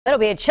It'll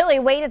be a chilly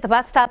wait at the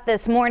bus stop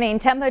this morning.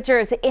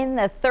 Temperatures in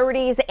the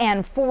 30s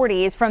and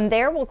 40s. From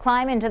there, we'll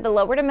climb into the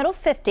lower to middle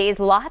 50s.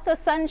 Lots of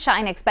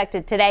sunshine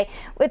expected today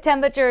with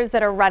temperatures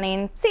that are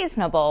running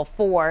seasonable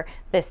for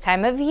this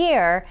time of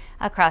year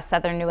across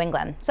southern New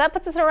England. So that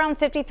puts us around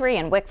 53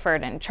 in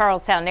Wickford and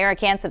Charlestown,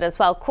 Narragansett as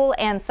well. Cool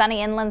and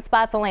sunny inland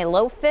spots, only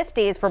low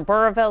 50s for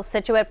Burrillville,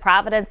 Scituate,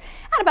 Providence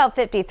at about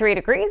 53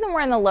 degrees. And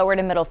we're in the lower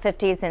to middle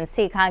 50s in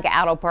Seekonk,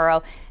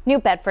 Attleboro, New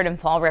Bedford and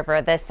Fall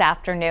River this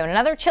afternoon.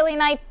 Another chilly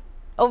night.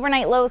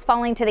 Overnight lows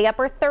falling to the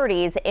upper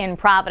 30s in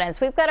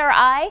Providence. We've got our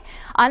eye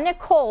on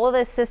Nicole,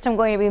 this system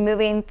going to be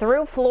moving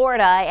through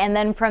Florida, and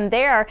then from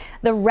there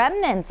the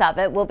remnants of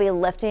it will be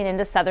lifting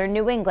into southern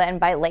New England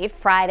by late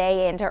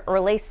Friday into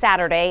early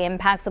Saturday.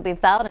 Impacts will be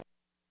felt.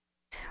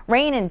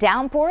 Rain and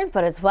downpours,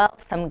 but as well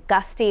some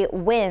gusty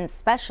winds,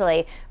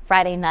 especially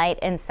Friday night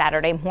and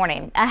Saturday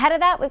morning. Ahead of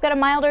that, we've got a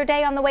milder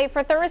day on the way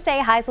for Thursday.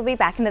 Highs will be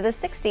back into the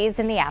 60s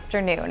in the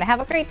afternoon. Have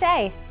a great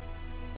day.